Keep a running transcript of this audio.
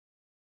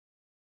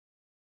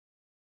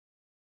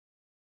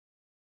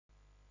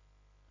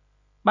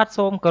បាទ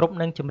សូមគោរព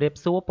នឹងជម្រាប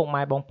សួរពុក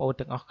ម៉ែបងប្អូន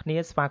ទាំងអស់គ្នា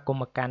ស្វាគម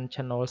ន៍មកកាន់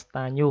Channel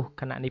StarNews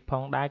ខណៈនេះផ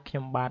ងដែរខ្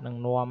ញុំបាទនឹង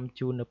នាំ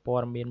ជូននូវព័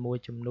ត៌មានមួយ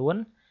ចំនួន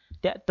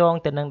តាក់ទង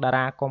ទៅនឹងតា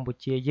រាកម្ពុ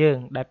ជាយើង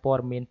ដែលព័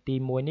ត៌មានទី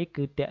1នេះ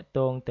គឺតាក់ទ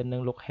ងទៅនឹ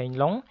ងលោកហេង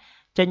ឡុង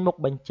ចេញមុខ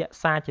បញ្ជាក់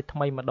សារជាថ្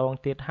មីម្ដង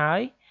ទៀតហើ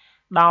យ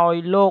ដោយ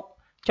លោក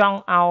ចង់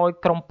ឲ្យ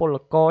ក្រុមពល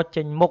ករ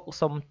ចេញមុខ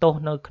សុំទោស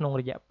នៅក្នុង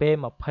រយៈពេល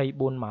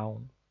24ម៉ោង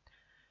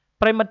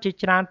ប្រិមិត្តជា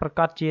ច្រើនប្រ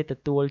កាសជាទ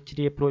ទួលជ្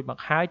រាបរួចមក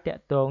ហើយតា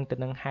ក់ទងទៅ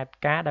នឹងហេតុ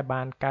ការណ៍ដែល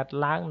បានកើត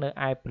ឡើងនៅ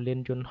ឯពលាន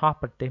យន្តហោះ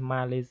ប្រទេស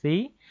ម៉ាឡេស៊ី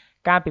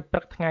កាលពីព្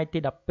រឹកថ្ងៃទី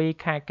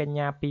12ខែកញ្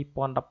ញា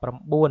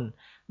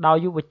2019ដោយ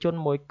យុវជន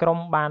មួយក្រុម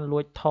បានលួ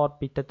ចថត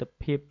ពីទស្សន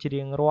វិជ្ជាច្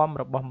រៀងរាំ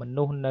របស់ម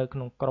នុស្សនៅក្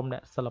នុងក្រុមអ្ន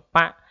កសិល្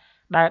បៈ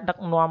ដែលដឹក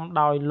នាំ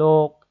ដោយលោ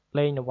ក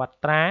លេងនវ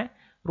ត្រា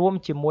រួម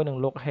ជាមួយនឹង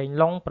លោកហេង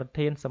ឡុងប្រ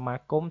ធានសមា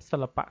គមសិ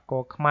ល្បក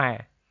រខ្មែរ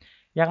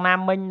យ៉ាងណា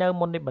មិញនៅ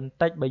មុននេះបន្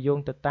តិចបើយោង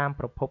ទៅតាម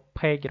ប្រភព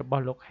page រប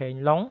ស់លោកហេង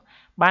ឡុង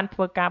បានធ្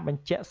វើការប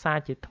ញ្ជាក់សារ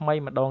ជាថ្មី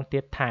ម្ដងទៀ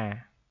តថា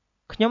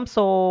ខ្ញុំ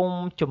សូម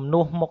ជំ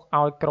នួសមក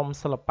ឲ្យក្រុម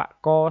សិល្ប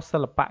ករសិ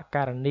ល្បក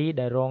រនី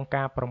ដែលរង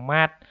ការប្រ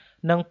មាថ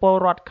និងពល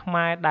រដ្ឋខ្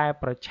មែរដែល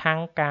ប្រឆាំង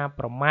ការ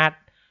ប្រមាថ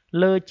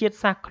លើជាតិ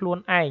សាសន៍ខ្លួន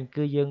ឯង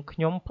គឺយើងខ្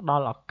ញុំផ្ដ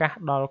ល់ឱកាស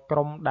ដល់ក្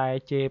រុមដែល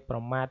ជេរប្រ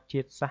មាថ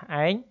ជាតិសាសន៍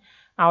ឯង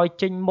ឲ្យ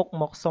ចេញមុខ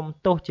មកសុំ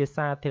ទោសជា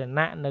សាធារ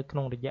ណៈនៅក្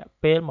នុងរយៈ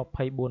ពេល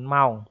24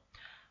ម៉ោង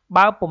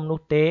បើពុំ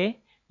នោះទេ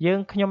យើង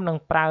ខ្ញុំនឹង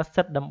ប្រើ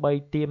សិទ្ធិដើម្បី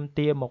ទាម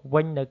ទារមក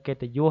វិញនៅកិត្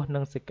តិយសនិ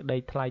ងសេចក្តី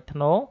ថ្លៃថ្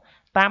នូរ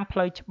តាមផ្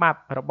លូវច្បាប់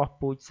របស់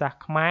ពូជសាស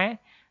ន៍ខ្មែរ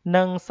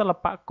និងសិល្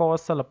បករ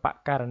សិល្ប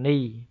ករនី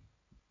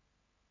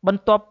ប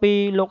ន្ទាប់ពី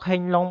លោកហេ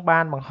ងឡុងបា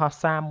នបង្ហោះ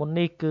សារមុន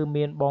នេះគឺ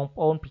មានបង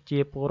ប្អូនប្រជា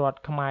ពលរដ្ឋ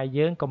ខ្មែរ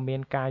យើងក៏មា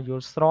នការយ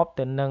ល់ស្រប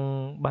ទៅនឹង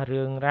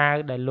រឿងរ៉ាវ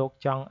ដែលលោក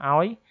ចង់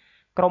ឲ្យ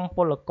ក្រុមព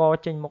លករ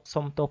ចេញមុខ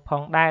សុំទោសផ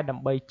ងដែរដើ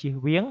ម្បីជៀស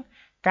វាង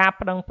ការ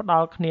ប្តឹងផ្ត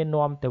ល់គ្នា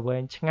នាំទៅវែ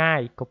ងឆ្ងាយ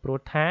ក៏ព្រោះ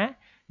ថា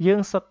យើង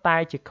សុទ្ធតែ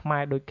ជាខ្មែ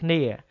រដូចគ្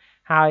នា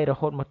ហើយរ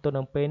ហូតមកទល់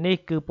នឹងពេលនេះ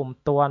គឺពុំ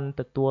ទាន់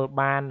ទទួល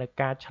បាននូវ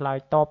ការឆ្លើយ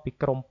តបពី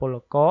ក្រុមពល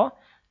ករ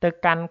ទៅ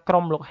កាន់ក្រុ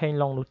មលោកហេង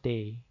ឡុងនោះទេ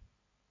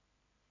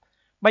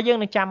បើយើង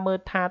នឹងចាំមើល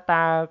ថា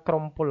តើក្រុ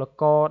មពល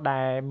ករ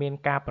ដែលមាន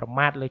ការប្រ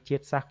មាថលើជា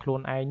តិសាសន៍ខ្លួន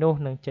ឯងនោះ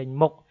នឹងចេញ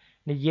មុខ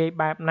និយាយ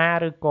បែបណា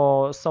ឬក៏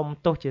សុំ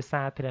ទោសជា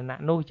សាធារណៈ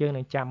នោះយើង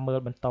នឹងចាំមើល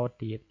បន្ត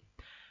ទៀត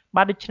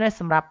បាទដូច្នេះ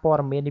សម្រាប់ព័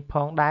ត៌មាននេះផ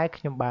ងដែរ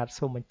ខ្ញុំបាទ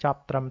សូមបញ្ចប់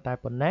ត្រឹមតែ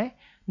ប៉ុណ្ណេះ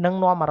នឹង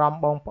នាំអារម្ម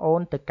ណ៍បងប្អូ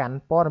នទៅកាន់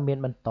ព័ត៌មាន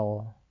បន្ត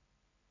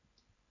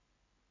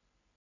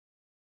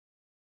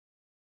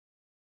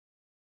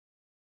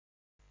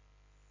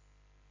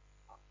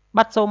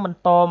បាទសូមបន្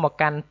តមក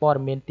កាន់ព័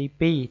ត៌មានទី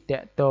2តា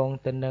ក់ទង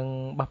ទៅនឹង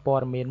ព័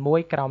ត៌មានមួ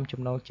យក្រោម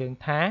ចំណងជើង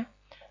ថា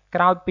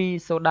ក្រោយពី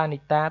សូដានី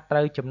តាត្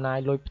រូវចំណាយ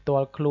លុយផ្ទា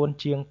ល់ខ្លួន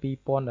ជាង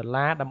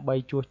$2000ដើម្បី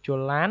ជួសជុល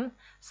ឡាន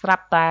ស្រា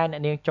ប់តែអ្ន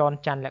កនាងចន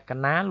ច័ន្ទលក្ខ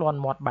ណាលាន់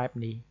មាត់បែប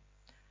នេះ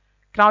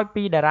ក្រោយ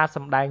ពីតារាស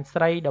ម្ដែង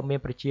ស្រីដ៏មាន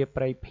ប្រជា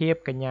ប្រិយភាព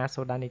កញ្ញា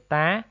សូដានី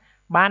តា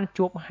បាន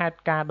ជួបហេតុ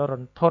ការណ៍ដ៏រ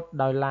ន្ធត់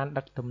ដោយឡាន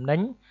ដឹកទំនិ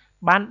ញ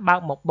បានបើក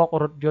មកបុក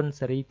រថយន្ត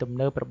ស៊េរីទំ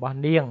នើបរបស់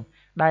នាង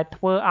ដែល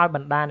ធ្វើឲ្យប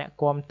ណ្ដាអ្នក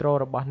គាំទ្រ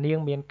របស់នាង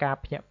មានការ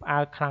ភ្ញាក់ផ្អើ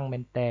លខ្លាំងមែ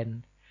នទែន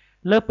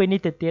លើសពីនេះ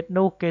ទៅទៀត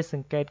នោះគេស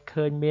ង្កេត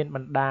ឃើញមានប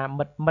ណ្ដា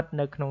មិត្ត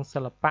នៅក្នុងសិ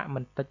ល្បៈមិ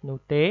នតិចនោះ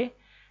ទេ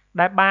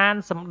ដែលបាន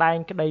សម្ដែង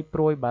ក្តីព្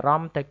រួយបារ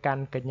ម្ភទៅកា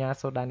ន់កញ្ញា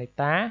សូដានី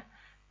តា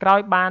ក្រោ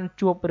យបាន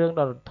ជួបរឿង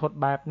ដ៏រន្ធត់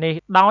បែបនេះ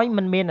ដោយ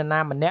មិនមាននរណា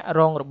ម្នាក់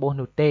រងរបួស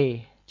នោះទេ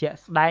ជាក់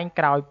ស្ដែង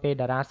ក្រោយពេល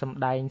តារាសម្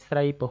ដែងស្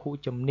រីពហុ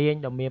ជំនាញ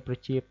ដ៏មានប្រ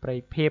ជាប្រិយ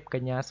ភាពក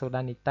ញ្ញាសូ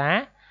ដានីតា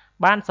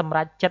បានសម្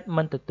រេចចិត្ត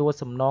មិនទទួល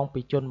សំណង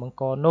ពីជនបង្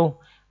កនោះ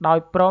ដោយ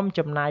ព្រម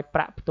ចំណាយប្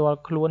រាក់ផ្ទាល់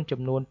ខ្លួន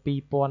ចំនួន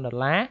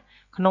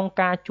$2000ក្នុង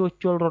ការជួស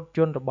ជុលរថយ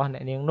ន្តរបស់អ្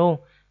នកនាងនោះ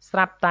ស្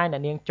រាប់តែអ្ន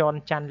កនាងចន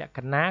ច័ន្ទលក្ខ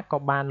ណាក៏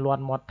បានលា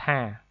ន់មាត់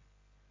ថា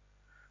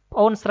ប្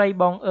អូនស្រី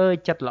បងអើយ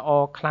ចិត្តល្អ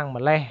ខ្លាំង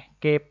ម្លេះ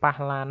គេប៉ះ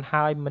ឡាន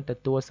ហើយមិនទ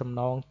ទួលសំ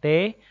ណងទេ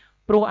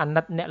ព្រោះអា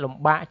ណិតអ្នកលំ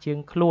បាកជាង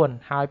ខ្លួន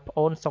ហើយប្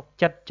អូនសុក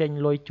ចិត្តចេញ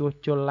លុយជួស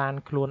ជុលឡាន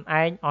ខ្លួន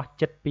ឯងអស់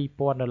ជិត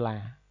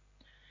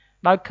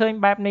$2000ដោយឃើញ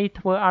បែបនេះ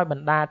ធ្វើឲ្យប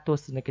ណ្ដាទ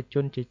ស្សនិកជ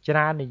នជាច្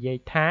រើននិយាយ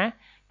ថា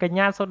កញ្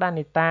ញាសូដា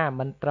នីតា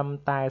មិនត្រឹម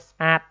តែស្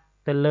អាត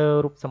ទៅលើ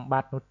រូបសម្ប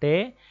ត្តិនោះទេ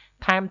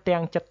ថែមទាំ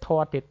ងចិត្តធ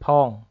ម៌ទៀតផ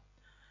ង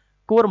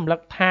គួររំលឹ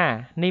កថា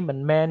នេះមិន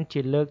មែន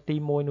ជាលើកទី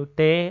1នោះ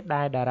ទេ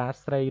ដែលតារា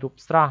ស្រីរូប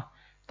ស្រស់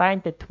តែង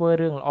តែធ្វើ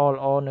រឿងល្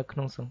អៗនៅក្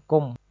នុងសង្គ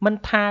មមិន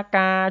ថា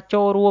ការ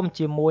ចូលរួម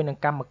ជាមួយនឹង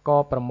កម្មក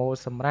រប្រមូល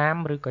សម្រាម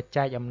ឬក៏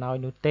ចែកអំណោយ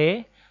នោះទេ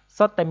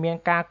សុទ្ធតែមាន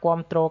ការគាំ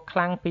ទ្រខ្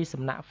លាំងពី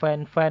សំណាក់ហ្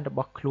វេនរប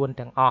ស់ខ្លួន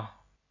ទាំងអស់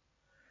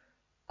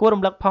គួរ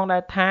រំលឹកផងដែ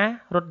រថា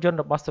រថយន្ត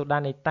របស់សូដា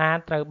នីតា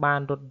ត្រូវបាន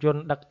រថយន្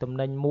តដឹកទំ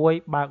និញមួយ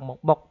បើកមក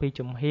បុកពី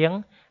ចំហៀង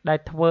ដែល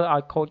ធ្វើឲ្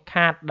យខូច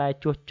ខាតដែល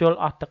ជួសជុល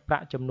អស់ទឹកប្រា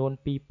ក់ចំនួន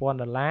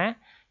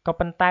$2000ក៏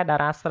ប៉ុន្តែតា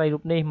រាស្រីរូ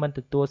បនេះមិនទ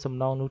ទួលសំ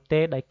ណងនោះទេ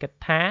ដោយគិត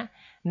ថា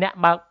អ្នក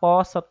បើកបរ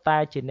សុទ្ធតែ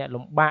ជាអ្នក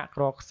លំបាក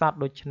ក្រខ្សត់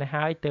ដូច្នេះ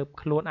ហើយទើប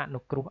ខ្លួនអនុ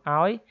គ្រោះ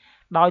ឲ្យ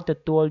ដោយទ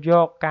ទួលយ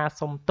កការ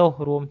សុំទោស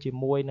រួមជា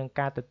មួយនឹង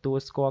ការទទួល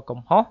ស្គាល់កំ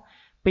ហុស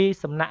ពី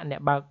សំណាក់អ្នក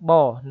បើកប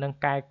រនិង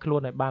កែខ្លួ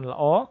នឲ្យបានល្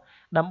អ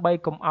ដើម្បី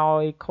កុំឲ្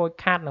យខូច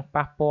ខាតនិង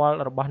ប៉ះពាល់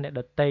របស់អ្នក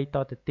ដទៃត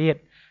ទៅទៀត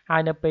ហើ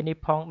យនៅពេលនេះ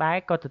ផងដែរ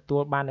ក៏ទទួ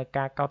លបាននូវ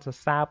ការកោតសរ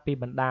សើរពី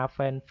បណ្ដាហ្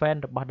វេន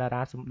របស់តា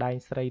រាសម្ដែង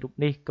ស្រីរូប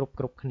នេះគ្រ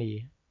ប់គ្នា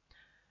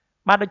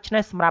បាទដូច្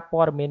នេះសម្រាប់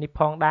ព័ត៌មាននេះ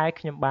ផងដែរ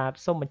ខ្ញុំបាទ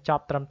សូមបញ្ច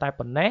ប់ត្រឹមតែ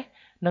ប៉ុណ្ណេះ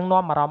នឹង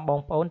នាំអារម្មណ៍បង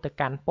ប្អូនទៅ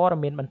កាន់ព័ត៌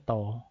មានបន្ត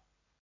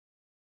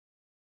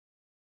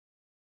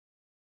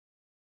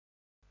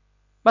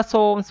បាទ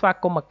សូមស្វា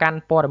គមន៍មកកាន់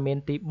ព័ត៌មាន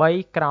ទី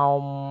3ក្រោ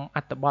មអ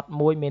ត្ថបទ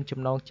មួយមានចំ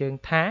ណងជើង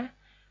ថា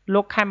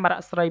លោកខេមរៈ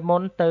ស្រីមុ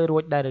នទៅរួ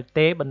ចដែរឬ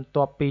ទេបន្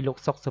ទាប់ពីលោក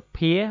សុកសុ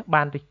ភា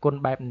បានរិះគន់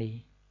បែបនេះ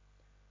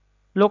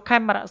លោកខេ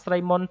មរៈស្រី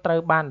មុនត្រូវ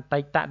បានអតី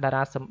តតា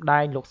រាសម្ដែ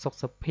ងលោកសុក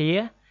សុភា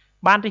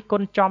បានរិះគ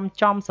ន់ចំ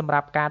សម្រា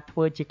ប់ការធ្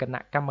វើជាគ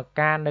ណៈកម្ម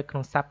ការនៅក្នុ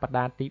ងសប្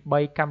តាហ៍ទី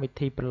3កម្មវិ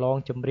ធីប្រឡង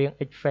ចម្រៀង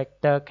X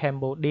Factor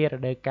Cambodia រ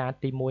ដូវកាល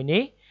ទី1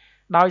នេះ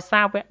ដោយ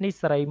សារវគ្គនេះ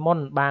ស្រីមុន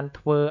បាន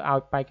ធ្វើឲ្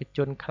យបេក្ខជ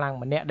នខ្លាំង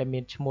ម្នាក់ដែល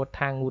មានឈ្មោះ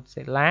ថាងូត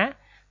សេឡា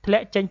ធ្លា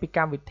ក់ចេញពីក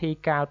ម្មវិធី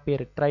កាលពី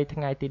រាត្រីថ្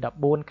ងៃទី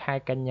14ខែ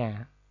កញ្ញា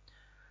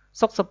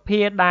សុកសុភា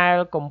ដែល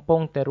កំពុ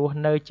ងតែរស់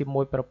នៅជា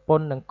មួយប្រព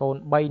ន្ធនិងកូន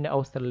3នៅ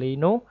អូស្ត្រាលី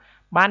នោះ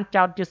បាន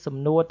ចោទជាសំ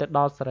ណួរទៅដ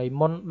ល់ស្រី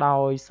មុនដោ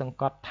យសង្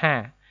កត់ថា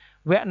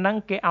វគ្គហ្នឹង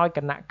គេឲ្យគ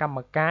ណៈកម្ម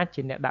ការ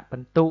ជាអ្នកដាក់ពិ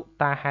ន្ទុ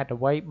តើហេតុ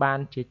អ្វីបាន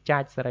ជាចា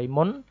ច់ស្រី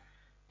មុន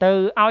ទៅ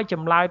ឲ្យច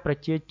ម្លើយប្រ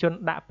ជាជន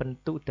ដាក់ពិន្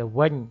ទុទៅ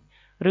វិញ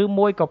ឬ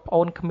មួយក៏ប្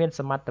អូនគ្មាន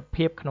សមត្ថ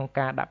ភាពក្នុង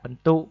ការដាក់ពិន្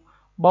ទុ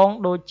បង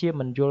ដូចជា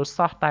មិនយល់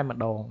សោះតែម្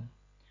ដង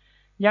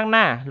យ៉ាង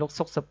ណាលោក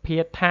សុកសុភា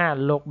ថា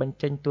លោកបញ្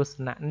ចេញទស្ស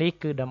នៈនេះ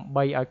គឺដើម្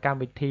បីឲ្យកម្ម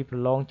វិធីប្រ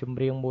ឡងចម្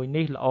រៀងមួយ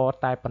នេះល្អ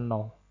តែប៉ុណ្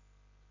ណោះ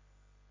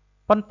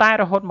ប៉ុន្តែ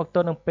រហូតមកទ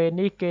ល់នឹងពេល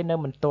នេះគេនៅ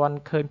មិនទាន់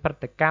ឃើញប្រ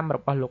តិកម្មរ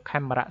បស់លោកខេ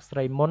មរៈស្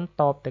រីមុន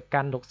តបទៅ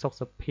កាន់លោកសុក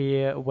សុភា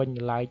វិញ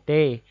ឡើយ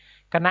ទេ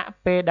គណៈ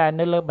ពេលដែល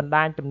នៅលើបណ្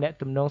ដាញទំនាក់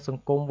ទំនងស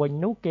ង្គមវិញ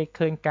នោះគេ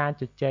ឃើញការ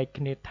ជជែក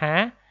គ្នាថា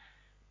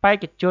បេ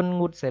ក្ខជន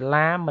ងូតសេ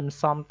ឡាមិន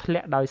សមធ្លា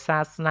ក់ដោយសា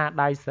រស្នា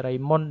ដៃសេរី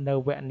មុននៅ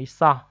វគ្គនេះ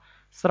សោះ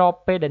ស្រប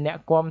ពេលដែលអ្នក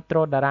គាំទ្រ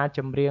តារាច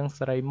ម្រៀង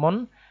សេរីមុន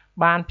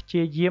បានព្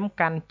យាយាម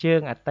កាន់ជើ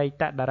ងអតី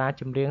តតារា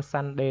ចម្រៀង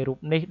សាន់ដេរូប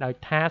នេះដោយ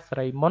ថាសេ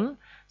រីមុន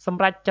ស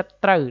ម្រាប់ចិត្ត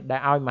ត្រូវដែ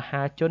លឲ្យម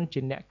ហាជនជា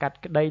អ្នកកាត់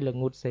ក្តីលើ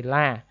ងូតសេ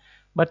ឡា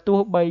បើទោះ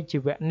បីជា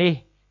វគ្គនេះ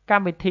ក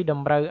ម្មវិធីត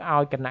ម្រូវ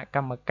ឲ្យគណៈក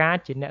ម្មការ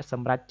ជាអ្នកស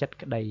ម្រេចចិត្ត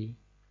ក្តី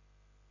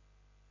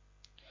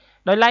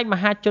ដោយឡែកម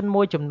ហាជន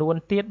មួយចំនួន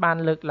ទៀតបាន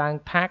លើកឡើង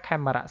ថាខេ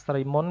មរៈស្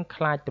រីមុន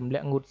ខ្លាចទម្លា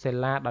ក់ងូតសេ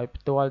ឡាដោយ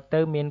ផ្ទាល់ទៅ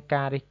មាន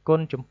ការរិះគ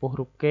ន់ចំពោះ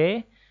រូបគេ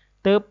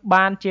ទើប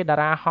បានជាតា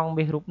រាហង្ស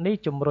មាសរូបនេះ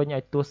ជំរុញ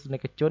ឲ្យទស្សនិ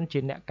កជនជា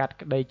អ្នកកាត់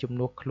ក្តីជំ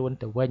នួសខ្លួន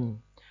ទៅវិញ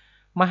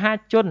មហា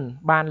ជន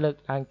បានលើក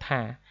ឡើង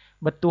ថា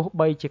បើទោះ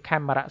បីជាខេ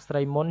មរៈស្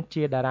រីមុន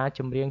ជាតារាច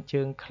ម្រៀង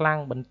ជើងខ្លាំង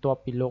បន្ទាប់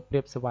ពីលោកព្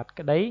រាបសវត្ថ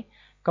ក្តី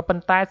ក៏ប៉ុ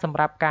ន្តែសម្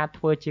រាប់ការ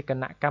ធ្វើជាគ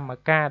ណៈកម្ម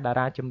ការតា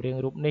រាចម្រៀង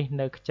រូបនេះ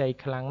នៅខ្ចី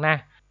ខ្លាំងណា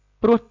ស់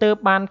ព្រោះទើប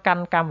បានកា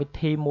ន់កម្មវិ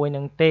ធីមួយ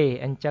នឹងទេ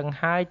អញ្ចឹង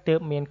ហើយទើប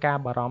មានការ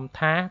បារម្ភ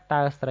ថា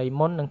តើស្រី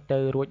មុននឹងទៅ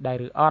រួចដែ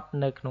រឬអត់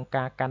នៅក្នុង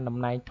ការកាន់តំ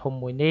ណែងធំ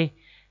មួយនេះ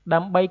ដើ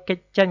ម្បីគេច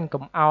ចេញ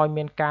កុំឲ្យ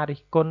មានការរិះ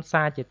គន់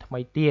សារជាថ្មី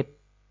ទៀត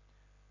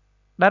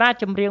តារា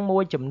ចម្រៀងមួ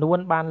យចំនួន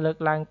បានលើក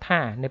ឡើង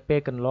ថានៅពេល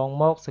កន្លង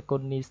មកសកុ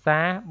ននីសា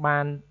បា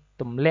ន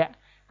ទម្លាក់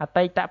អ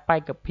តីតបេ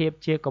ក្ខភាព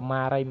ជាកុ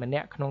មារីម្នា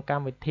ក់ក្នុងក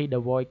ម្មវិធី The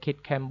Voice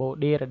Kids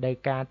Cambodia រដូវ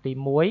កាលទី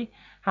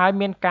1ហើយ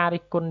មានការ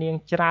រិះគន់នាង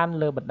ច្រើន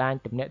លើបណ្ដាញ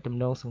ទំនាក់ទំ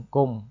នងសង្គ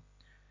ម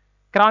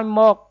ក្រោយ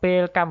មកពេ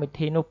លកម្មវិ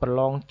ធីនោះប្រ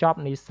ឡងចប់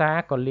នីសា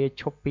ក៏លា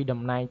ឈប់ពី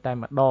តំណែងតែ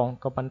ម្ដង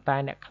ក៏ប៉ុន្តែ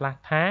អ្នកខ្លះ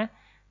ថា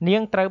នា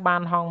ងត្រូវបា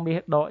នហង្សមាស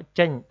ដក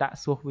ចេញដាក់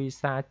សួសវី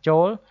សាចូ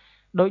ល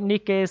ដូចនេះ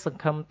គេស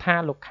ង្ឃឹមថា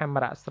លោកខេម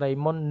រៈស្រី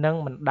មុននឹង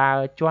មិនដើរ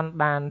ជន់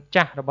ដាន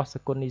ចាស់របស់ស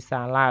កុននី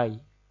សាឡើយ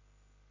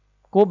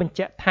គួរបញ្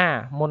ជាក់ថា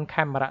មុន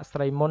ខេមរៈស្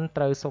រីមុន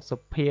ត្រូវសុកសុ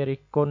ភារិះ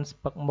គន់ស្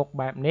ពឹកមុខ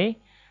បែបនេះ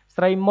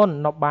ស្រីមុន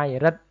នបាយ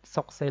រិទ្ធ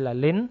សុកសេឡា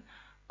លីន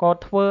ក៏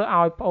ធ្វើ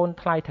ឲ្យប្អូន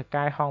ថ្លៃថ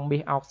កែហង្សមា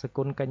សអោកស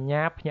កុនកញ្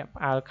ញាភ្ញាក់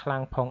ផ្អើលខ្លាំ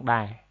ងផង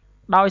ដែរ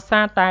ដោយសា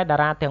រតែតា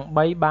រាទាំង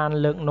3បាន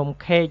លើកនំ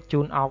ខេកជូ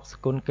នអោកស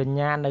កុនកញ្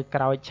ញានៅ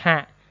ក្រោយឆា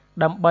ក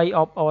ដើម្បី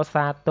អបអរ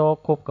សាទរ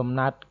ខួបកំ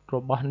ណើតរ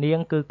បស់នាង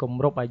គឺគ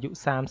ម្រប់អាយុ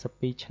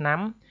32ឆ្នាំ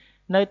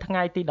នៅថ្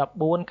ងៃទី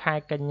14ខែ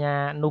កញ្ញា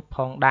នោះផ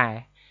ងដែរ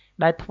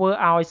ដែលធ្វើ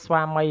ឲ្យស្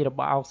វាមីរប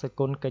ស់អោកស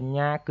កុនកញ្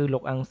ញាគឺលោ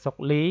កអឹងសុក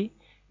លី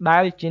ដែ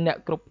លជាអ្នក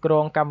គ្រប់គ្រ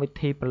ងកម្មវិ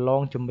ធីប្រឡ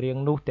ងចម្រៀង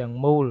នោះទាំង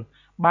មូល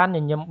បានញ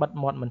ញឹមបិទ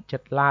មាត់មិនជិ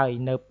តឡើយ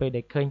នៅពេល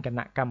ដែលឃើញគ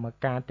ណៈកម្ម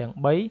ការទាំង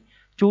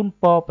3ជូន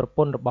ពរប្រព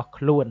ន្ធរបស់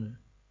ខ្លួន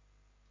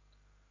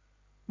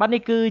បាទ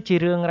នេះគឺជា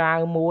រឿងរ៉ាវ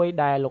មួយ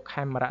ដែលលោក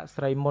ខេមរៈ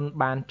ស្រីមុន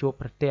បានជួប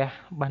ប្រទះ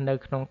បាទនៅ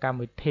ក្នុងកម្ម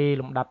វិធី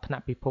លំដាប់ថ្នា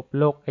ក់ពិភព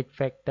លោក X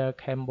Factor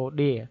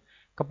Cambodia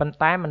ក៏ប៉ុន្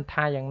តែមិន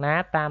ថាយ៉ាងណា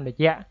តាមរ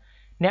យៈ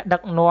អ្នកដឹ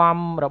កនាំ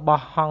រប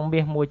ស់ហង្សមា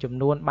សមួយចំ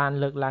នួនបាន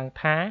លើកឡើង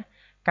ថា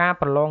ការ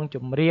ប្រឡងច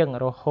ម្រៀង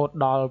រហូត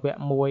ដល់វគ្គ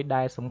មួយ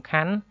ដែលសំ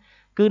ខាន់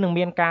គឺនឹង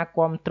មានការ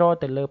គាំទ្រ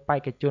ទៅលើបេ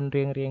ក្ខជន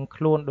រៀងៗ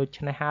ខ្លួនដូ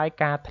ច្នេះហើយ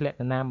ការធ្លាក់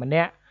នរណាម្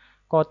នាក់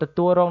ក៏ទ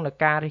ទួលរងនឹង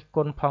ការរិះគ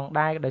ន់ផង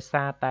ដែរដោយ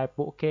សារតែ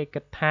ពួកគេ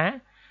គិតថា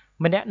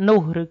ម្នាក់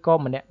នោះឬក៏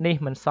ម្នាក់នេះ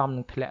មិនសម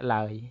នឹងធ្លាក់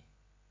ឡើយ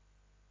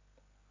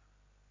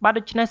បាទ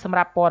ដូច្នេះសម្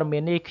រាប់ព័ត៌មា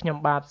ននេះខ្ញុំ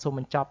បាទសូមប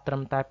ញ្ចប់ត្រឹ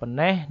មតែប៉ុណ្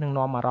ណេះនឹង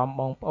នាំអារម្មណ៍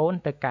បងប្អូន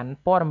ទៅកាន់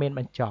ព័ត៌មាន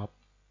បញ្ចប់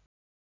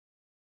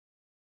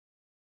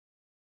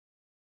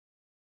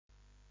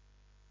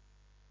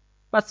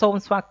បាទសូម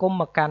ស្វាគមន៍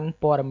មកកាន់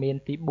ព័ត៌មាន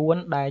ទី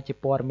4ដែលជា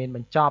ព័ត៌មានប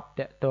ញ្ចប់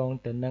ទាក់ទង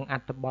ទៅនឹងអ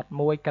ត្ថបទ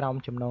មួយក្រោម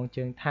ចំណង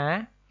ជើងថា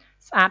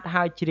ស្អាត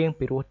ហើយច្រៀង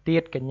ពីរោះទៀ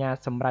តកញ្ញា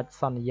សម្រេច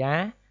សន្យា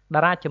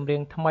តារាចម្រៀ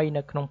ងថ្មី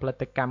នៅក្នុងផលិ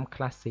តកម្ម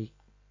Classic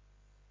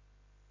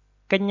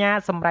កញ្ញា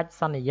សម្រេច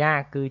សន្យា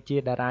គឺជា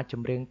តារាច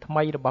ម្រៀងថ្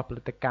មីរបស់ផ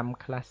លិតកម្ម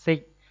Classic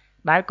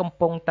ដែលកំ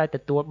ពុងតែទ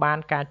ទួលបាន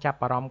ការចាប់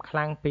អារម្មណ៍ខ្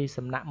លាំងពី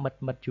សំណាក់មិត្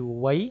តយុវ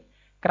វ័យ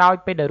ក្រោយ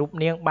ពេលដែលរូប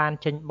នាងបាន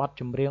ចេញបទ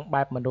ចម្រៀង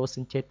បែបមនោស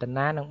ញ្ចេត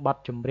នានិងបទ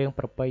ចម្រៀង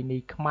ប្រពៃណី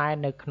ខ្មែរ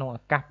នៅក្នុងឱ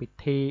កាសពិ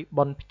ធី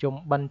បុណ្យភ្ជុំ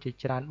បិណ្ឌជា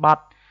ច្រើនបទ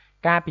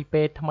កាលពី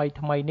ពេលថ្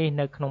មីនេះ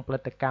នៅក្នុងផលិ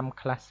តកម្ម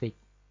Classic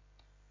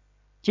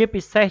ជា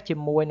ពិសេសជា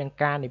មួយនឹង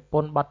ការនិព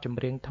ន្ធបទច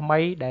ម្រៀងថ្មី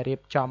ដែលរៀ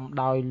បចំ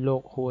ដោយលោ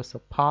កហួរសុ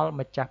ផល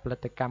ម្ចាស់ផលិ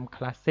តកម្ម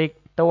Classic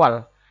ផ្ទាល់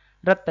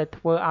រឹតតែ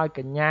ធ្វើឲ្យក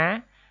ញ្ញា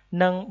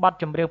និងបទ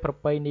ចម្រៀងប្រ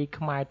ពៃណី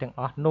ខ្មែរទាំង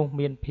អស់នោះ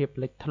មានភាព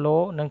លេចធ្លោ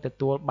និងទ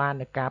ទួលបាន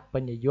នូវការពេ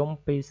ញនិយម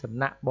ពីសំ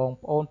ណាក់បង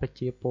ប្អូនប្រ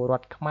ជាពលរ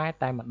ដ្ឋខ្មែរ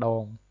តែម្ដ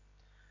ង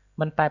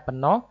មិនតែប៉ុ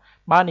ណ្ណោះ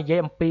បើនិយាយ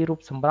អំពីរូប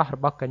សម្រស់រ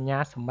បស់កញ្ញា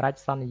សម្រេច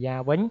សន្យា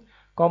វិញ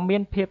ក៏មា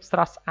នភាពស្រ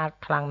ស់ស្អាត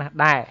ខ្លាំងណាស់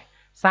ដែរ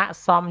ស័ក្តិ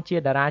សមជា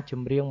តារាច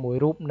ម្រៀងមួយ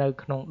រូបនៅ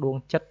ក្នុងដួង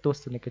ចិត្តទស្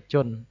សនិកជ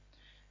ន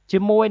ជា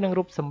មួយនឹង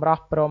រូបសម្រ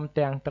ស់ព្រម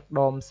ទាំងទឹក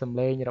ដមសម្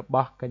លេងរប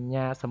ស់កញ្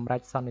ញាសម្រេ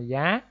ចសន្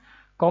យា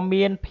ក៏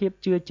មានភាព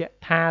ជឿជាក់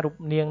ថារូប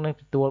នាងនឹង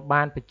ទទួល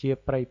បានប្រជា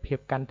ប្រិយភាព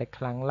កាន់តែ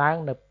ខ្លាំងឡើង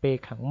នៅពេល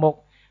ខាងមុខ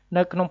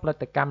នៅក្នុងផលិ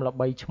តកម្មល្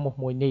បីឈ្មោះ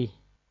មួយនេះ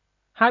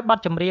ហើយបទ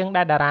ចម្រៀង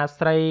ដែលតារា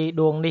ស្រី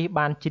ដួងនេះ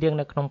បានច្រៀង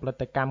នៅក្នុងផលិ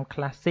តកម្ម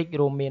Classic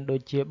រួមមានដូ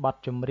ចជាបទ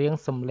ចម្រៀង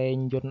សម្លេង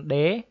យន្ត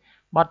ដេ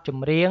បទច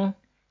ម្រៀង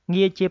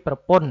ងារជាប្រ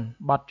ពន្ធ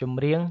បទច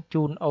ម្រៀង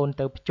ជូនអូន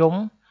ទៅភ្ជុំ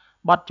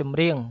បទចម្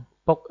រៀង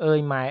ពុកអើយ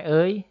ម៉ែ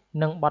អើយ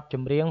និងបទច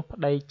ម្រៀងប្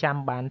តីចាំ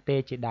បានទេ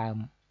ជាដើម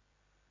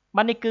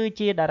បាទនេះគឺ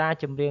ជាតារា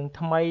ចម្រៀង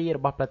ថ្មីរ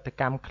បស់ផលិត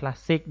កម្ម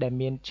Classic ដែល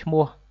មានឈ្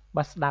មោះ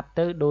បើស្ដាប់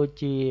ទៅដូច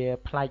ជា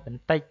ប្លែកប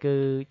ន្តិចគឺ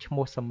ឈ្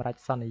មោះសម្រេច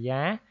សន្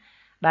យា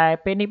ដែល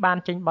ពេលនេះបាន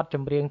ចេញបទច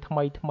ម្រៀងថ្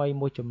មី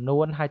មួយចំនួ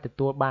នហើយទ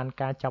ទួលបាន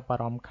ការចាប់អា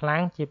រម្មណ៍ខ្លាំ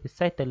ងជាពិ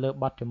សេសទៅលើ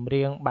បទចម្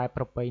រៀងបែប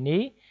ប្រពៃណី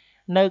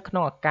នៅក្នុ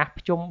ងឱកាស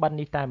ភ្ជុំបិណ្ឌ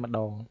នេះតែម្ដ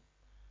ង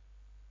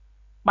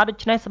បាទដូ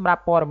ច្នេះសម្រា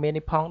ប់ព័ត៌មាន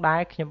នេះផងដែ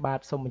រខ្ញុំបាទ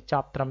សូមបញ្ច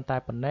ប់ត្រឹមតែ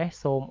ប៉ុណ្ណេះ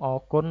សូមអរ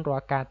គុណរា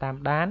ល់ការតាម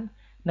ដាន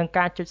និង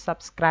ការចុច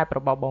Subscribe រ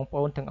បស់បងប្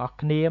អូនទាំងអស់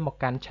គ្នាមក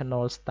កាន់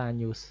Channel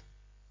StarNews